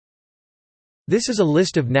This is a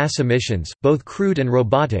list of NASA missions, both crewed and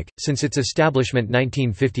robotic, since its establishment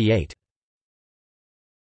 1958.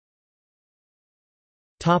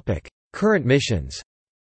 Current missions.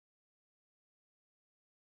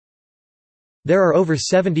 There are over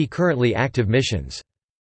 70 currently active missions.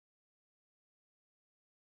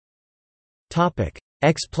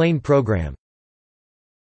 X-plane program.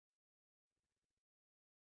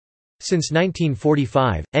 Since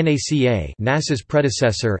 1945, NACA, NASA's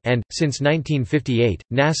predecessor, and, since 1958,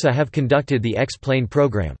 NASA have conducted the X-plane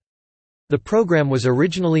program. The program was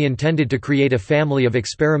originally intended to create a family of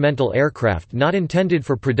experimental aircraft not intended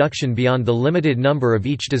for production beyond the limited number of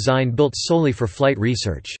each design built solely for flight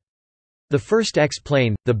research. The first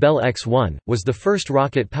X-plane, the Bell X-1, was the first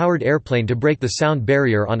rocket-powered airplane to break the sound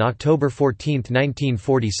barrier on October 14,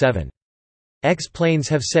 1947. X-planes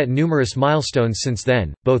have set numerous milestones since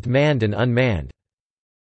then, both manned and unmanned.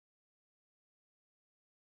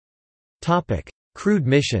 Crewed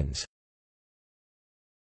missions.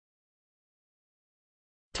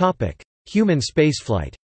 Human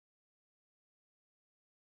spaceflight.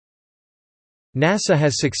 NASA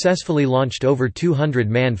has successfully launched over 200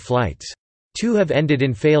 manned flights. 2 have ended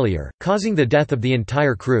in failure, causing the death of the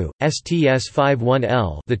entire crew: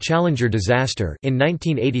 STS-51L, the Challenger disaster, in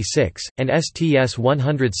 1986, and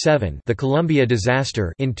STS-107, the Columbia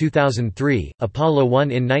disaster, in 2003. Apollo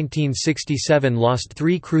 1 in 1967 lost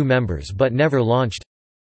 3 crew members but never launched.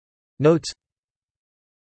 Notes.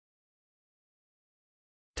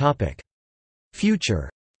 Topic: Future.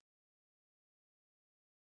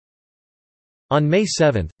 On May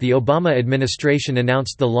 7, the Obama administration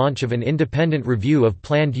announced the launch of an independent review of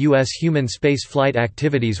planned U.S. human space flight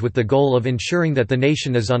activities with the goal of ensuring that the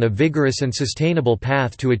nation is on a vigorous and sustainable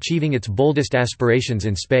path to achieving its boldest aspirations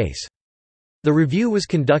in space. The review was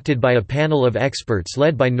conducted by a panel of experts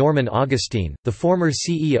led by Norman Augustine, the former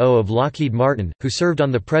CEO of Lockheed Martin, who served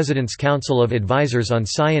on the President's Council of Advisors on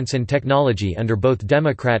Science and Technology under both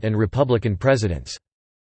Democrat and Republican presidents.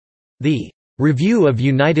 The "Review of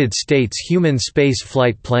United States Human Space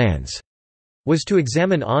Flight Plans" was to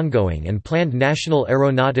examine ongoing and planned National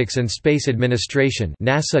Aeronautics and Space Administration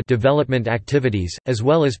 (NASA) development activities, as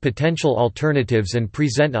well as potential alternatives and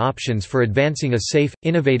present options for advancing a safe,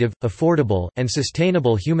 innovative, affordable, and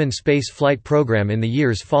sustainable human space flight program in the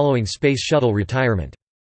years following Space Shuttle retirement.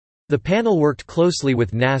 The panel worked closely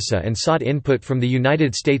with NASA and sought input from the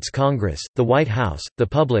United States Congress, the White House, the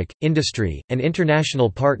public, industry, and international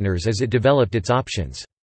partners as it developed its options.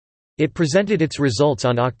 It presented its results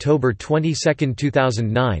on October 22,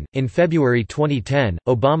 2009. In February 2010,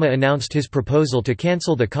 Obama announced his proposal to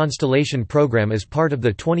cancel the Constellation program as part of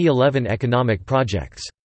the 2011 economic projects.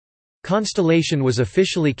 Constellation was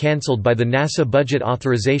officially cancelled by the NASA Budget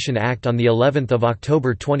Authorization Act on the 11th of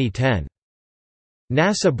October 2010.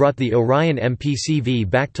 NASA brought the Orion MPCV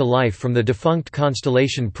back to life from the defunct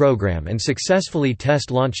Constellation program and successfully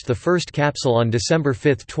test-launched the first capsule on December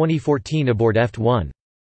 5, 2014 aboard EFT-1.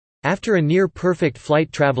 After a near-perfect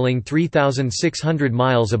flight traveling 3,600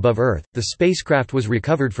 miles above Earth, the spacecraft was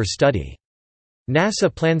recovered for study.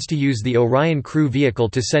 NASA plans to use the Orion crew vehicle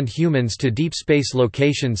to send humans to deep space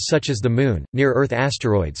locations such as the Moon, near-Earth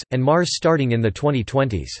asteroids, and Mars starting in the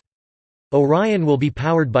 2020s. Orion will be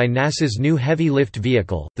powered by NASA's new Heavy Lift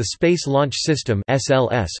Vehicle, the Space Launch System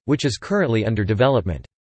 (SLS), which is currently under development.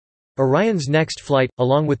 Orion's next flight,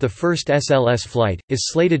 along with the first SLS flight, is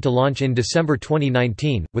slated to launch in December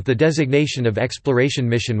 2019, with the designation of Exploration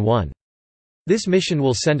Mission 1. This mission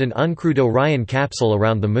will send an uncrewed Orion capsule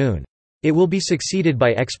around the Moon. It will be succeeded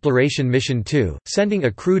by Exploration Mission 2, sending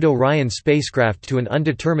a crewed Orion spacecraft to an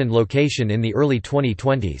undetermined location in the early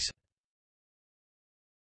 2020s.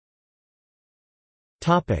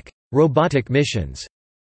 Robotic missions.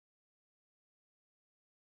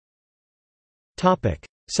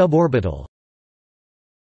 Suborbital.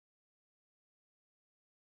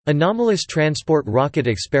 Anomalous Transport Rocket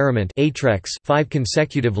Experiment (ATREX), 5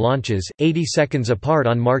 consecutive launches, 80 seconds apart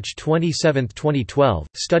on March 27, 2012,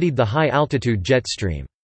 studied the high-altitude jet stream.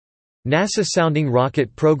 NASA Sounding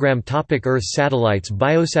Rocket Program. Earth satellites: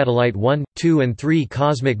 Biosatellite 1, 2 and 3,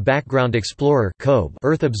 Cosmic Background Explorer (COBE),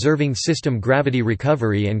 Earth Observing System, Gravity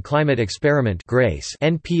Recovery and Climate Experiment (GRACE),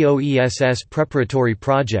 NPOESS Preparatory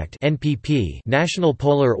Project (NPP), National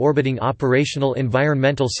Polar Orbiting Operational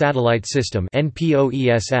Environmental Satellite System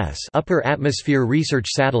 (NPOESS), Upper Atmosphere Research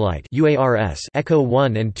Satellite (UARS), ECHO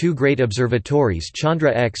 1 and 2, Great Observatories: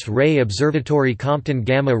 Chandra X-ray Observatory, Compton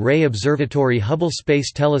Gamma Ray Observatory, Hubble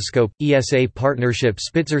Space Telescope, ESA Partnership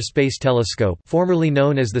Spitzer Space Telescope, formerly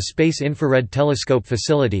known as the Space Infrared Telescope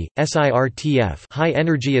Facility, SIRTF, High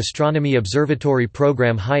Energy Astronomy Observatory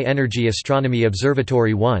Program, High Energy Astronomy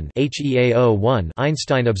Observatory 1, HEAO-1,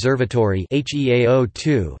 Einstein Observatory,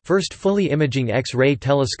 HEAO-2, First Fully Imaging X-ray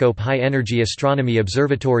Telescope, High Energy Astronomy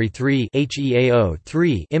Observatory 3,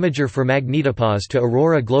 HEAO-3, Imager for Magnetopause to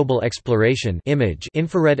Aurora Global Exploration, Image,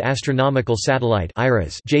 Infrared Astronomical Satellite,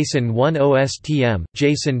 IRAS, JASON-1 OSTM,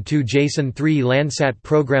 JASON-2, JASON-3, Landsat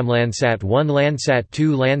Program, Landsat-1,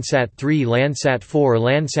 Landsat-2, Landsat-3, Landsat-4,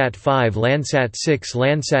 Landsat-5, Landsat-6,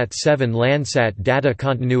 Landsat-7, Landsat Data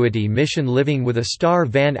Continuity Mission, Living with a Star,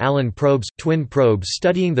 Van Allen probes, twin probes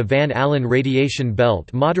studying the Van Allen radiation belt,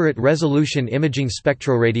 Moderate Resolution Imaging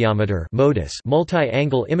Spectroradiometer (MODIS),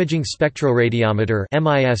 Multi-Angle Imaging Spectroradiometer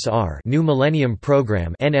 (MISR), New Millennium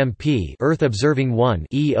Program (NMP), Earth Observing 1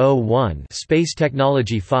 (EO1), Space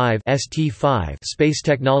Technology 5 (ST5), Space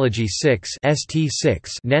Technology 6 (ST6),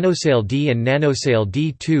 Nanosail D and Nanosail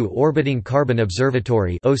D2, Orbiting Carbon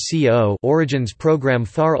Observatory (OCO), Origins Program,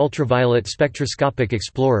 Far Ultraviolet Spectroscopic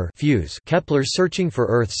Explorer (FUSE), Kepler searching for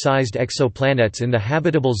Earth-sized exoplanets in the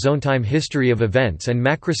habitable zone, time history of events and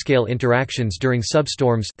macroscale interactions during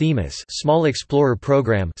substorms, Themis, Small Explorer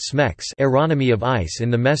Program (SMEX), Aeronomy of ice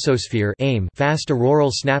in the mesosphere (AIM), Fast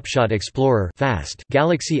Auroral Snapshot Explorer (FAST),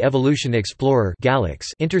 Galaxy Evolution Explorer (GALEX),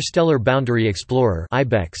 Interstellar Boundary Explorer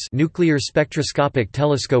 (IBEX), Nuclear Spectroscopic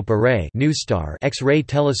Telescope Array (NuSTAR), X-ray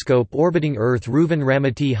Telescope orbiting Earth, Reuven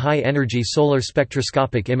Ramati High Energy Solar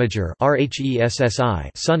Spectroscopic Imager (RHESSI),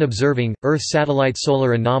 Sun Observing, Earth Satellite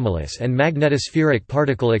Solar Anomalous and Magnetospheric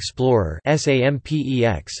Particle Explorer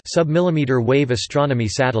 (SAMPEX), Submillimeter Wave Astronomy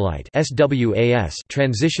Satellite (SWAS),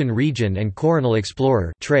 Transition Region and Coronal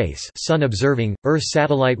Explorer (TRACE), Sun Observing, Earth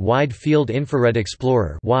Satellite Wide Field Infrared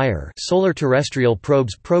Explorer (WIRE), Solar Terrestrial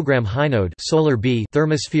Probes Program, HINODE, Solar B,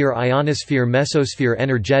 Thermosphere, Ionosphere, Mesosphere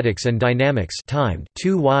Energetics and Dynamics, Timed,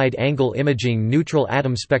 2 Wide-Angle Imaging Neutral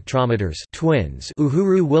Atom Spectrometers (TWINS),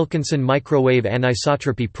 Uhuru Wilkinson Microwave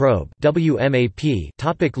Anisotropy Probe (WMAP).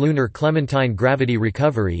 Topic: Lunar Clementine Gravity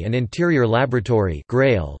Recovery and Interior Laboratory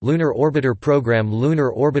 (GRAIL), Lunar Orbiter Program,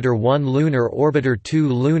 Lunar Orbiter 1, Lunar Orbiter 2,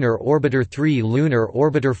 Lunar Orbiter 3, Lunar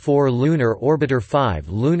Orbiter 4, Lunar Orbiter 5,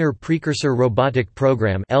 Lunar Precursor Robotic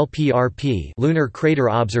Program (LPRP), Lunar Crater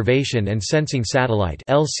Observation and Sensing Satellite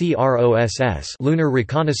 (LCROSS), Lunar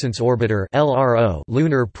Reconnaissance Orbiter (LRO),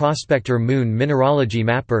 Lunar Prospector Moon Mineralogy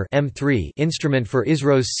Mapper (M3), Instrument for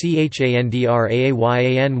ISRO's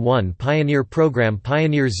CHANDRAAYAN-1 Pioneer Program,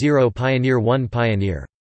 Pioneer 0, Pioneer 1, Pioneer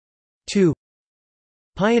 2,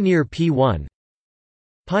 Pioneer P1,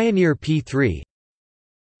 Pioneer P3,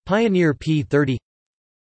 Pioneer P30,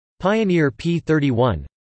 Pioneer P31,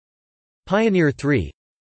 Pioneer 3,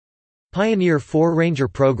 Pioneer 4, Ranger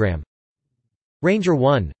Program, Ranger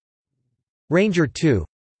 1, Ranger 2,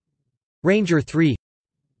 Ranger 3,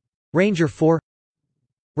 Ranger 4,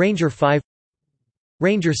 Ranger 5,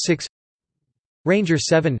 Ranger 6, Ranger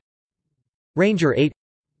 7, Ranger 8,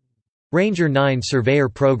 Ranger 9 Surveyor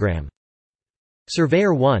Program,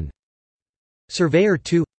 Surveyor 1, Surveyor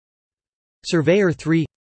 2, Surveyor 3,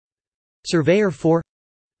 Surveyor 4,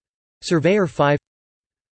 Surveyor 5,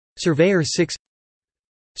 Surveyor 6,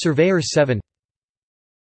 Surveyor 7.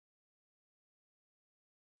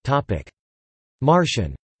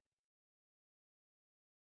 Martian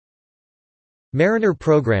Mariner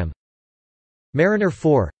Program, Mariner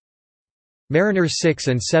 4, Mariner 6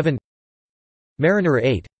 and 7, Mariner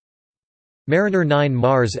 8, Mariner 9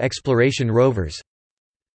 Mars Exploration Rovers,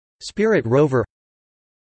 Spirit Rover,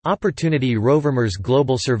 Opportunity Rover, Mars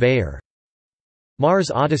Global Surveyor, Mars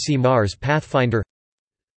Odyssey, Mars Pathfinder,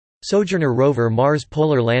 Sojourner Rover, Mars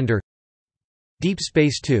Polar Lander, Deep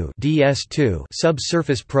Space 2 (DS2)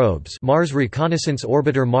 Subsurface Probes, Mars Reconnaissance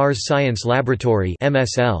Orbiter, Mars Science Laboratory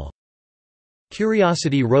 (MSL),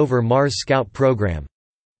 Curiosity Rover, Mars Scout Program,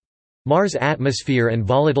 Mars Atmosphere and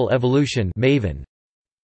Volatile Evolution (MAVEN),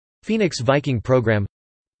 Phoenix Viking Program,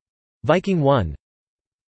 Viking 1,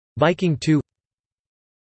 Viking 2.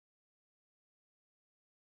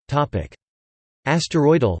 Topic: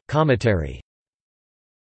 Asteroidal, cometary.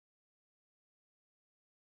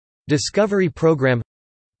 Discovery Program,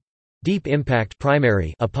 Deep Impact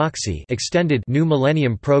Primary Epoxy Extended New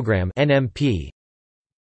Millennium Program (NMP),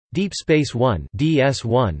 Deep Space 1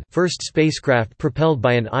 (DS1), first spacecraft propelled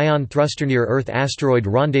by an ion thruster near Earth asteroid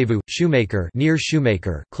rendezvous, Shoemaker near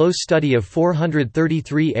Shoemaker, close study of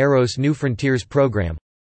 433 Eros New Frontiers Program,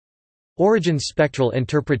 Origins Spectral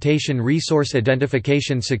Interpretation Resource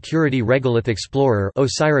Identification Security Regolith Explorer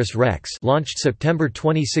OSIRIS-REx launched September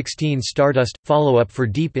 2016. Stardust – follow-up for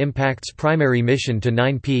Deep Impact's primary mission to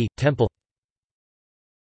 9P, Temple.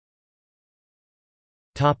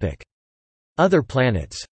 Other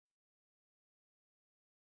planets.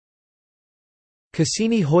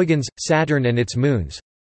 Cassini-Huygens, Saturn and its moons.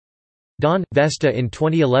 Dawn – Vesta in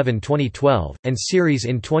 2011–2012, and Ceres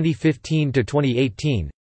in 2015–2018.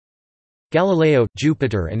 Galileo –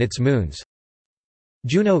 Jupiter and its moons.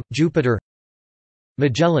 Juno – Jupiter.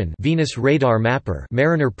 Magellan Venus Radar Mapper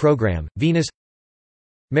Mariner Program, Venus.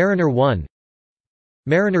 Mariner 1,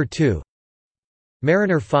 Mariner 2,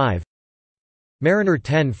 Mariner 5, Mariner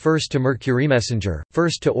 10 First to Mercury Messenger,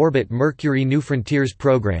 first to orbit Mercury New Frontiers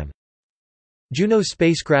Program. Juno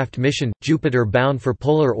spacecraft mission, Jupiter bound for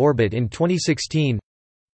polar orbit in 2016.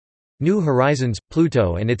 New Horizons,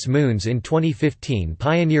 Pluto and its moons in 2015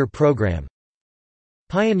 Pioneer program.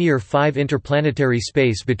 Pioneer 5 interplanetary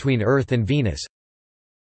space between Earth and Venus.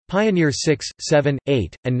 Pioneer 6, 7,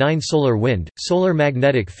 8, and 9 solar wind, solar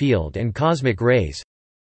magnetic field and cosmic rays.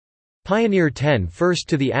 Pioneer 10 first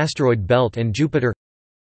to the asteroid belt and Jupiter.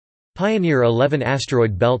 Pioneer 11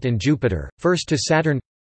 asteroid belt and Jupiter, first to Saturn.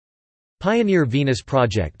 Pioneer Venus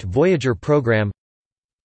Project Voyager program.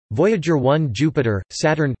 Voyager 1 Jupiter,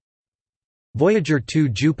 Saturn. Voyager 2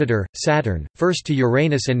 Jupiter, Saturn, first to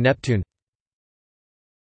Uranus and Neptune.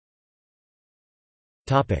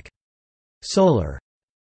 Solar.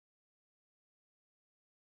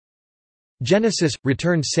 Genesis –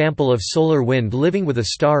 returned sample of solar wind living with a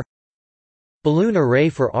star. Balloon Array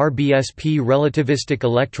for RBSP Relativistic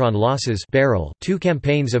Electron Losses Barrel 2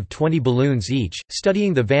 campaigns of 20 balloons each,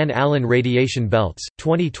 studying the Van Allen radiation belts,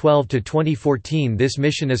 2012–2014. This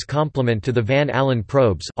mission is complement to the Van Allen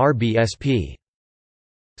probes RBSP.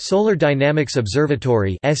 Solar Dynamics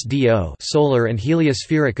Observatory SDO Solar and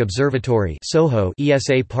Heliospheric Observatory SOHO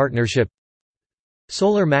ESA partnership.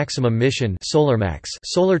 Solar Maximum Mission SolarMax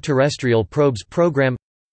Solar Terrestrial Probes Program.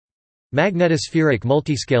 Magnetospheric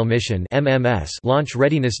Multiscale Mission MMS launch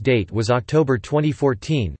readiness date was October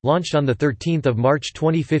 2014, launched on 13 March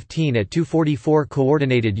 2015 at 2:44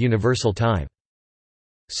 Coordinated Universal Time.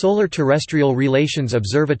 Solar Terrestrial Relations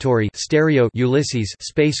Observatory Stereo Ulysses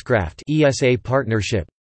spacecraft ESA partnership.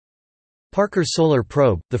 Parker Solar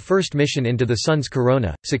Probe, the first mission into the Sun's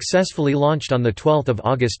corona, successfully launched on 12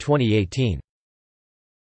 August 2018.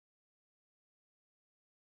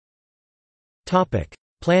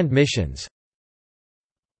 Planned missions.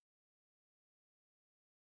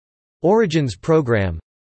 Origins program.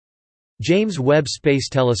 James Webb Space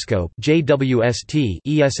Telescope JWST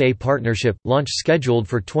ESA partnership, launch scheduled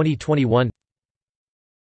for 2021.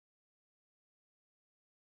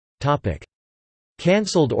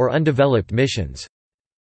 Cancelled or undeveloped missions.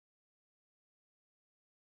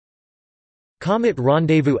 Comet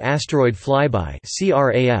Rendezvous Asteroid Flyby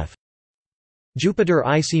CRAF. Jupiter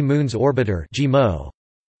Icy Moons Orbiter GMO.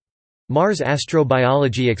 Mars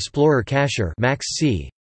Astrobiology Explorer Cacher MAX-C.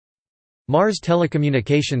 Mars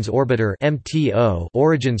Telecommunications Orbiter MTO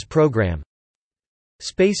Origins program.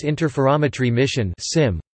 Space Interferometry Mission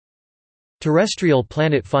SIM. Terrestrial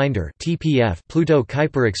Planet Finder TPF Pluto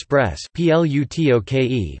Kuiper Express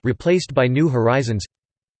PLUTOKE replaced by New Horizons.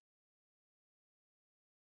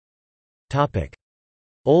 Topic: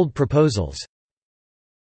 Old proposals.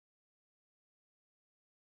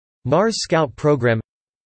 Mars Scout Program.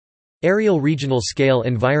 Aerial Regional Scale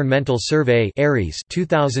Environmental Survey ARES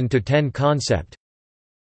 2010 concept.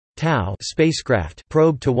 TAO spacecraft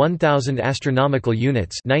probe to 1000 astronomical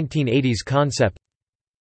units 1980s concept.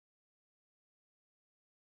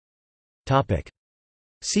 Topic.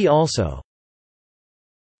 See also: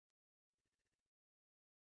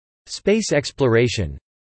 Space exploration,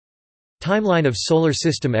 Timeline of solar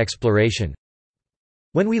system exploration,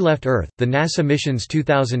 When We Left Earth, the NASA Missions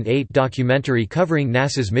 2008 documentary covering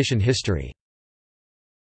NASA's mission history.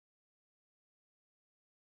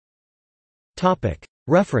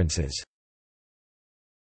 References.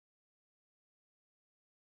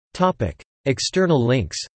 External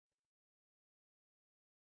links.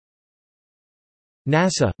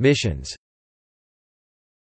 NASA missions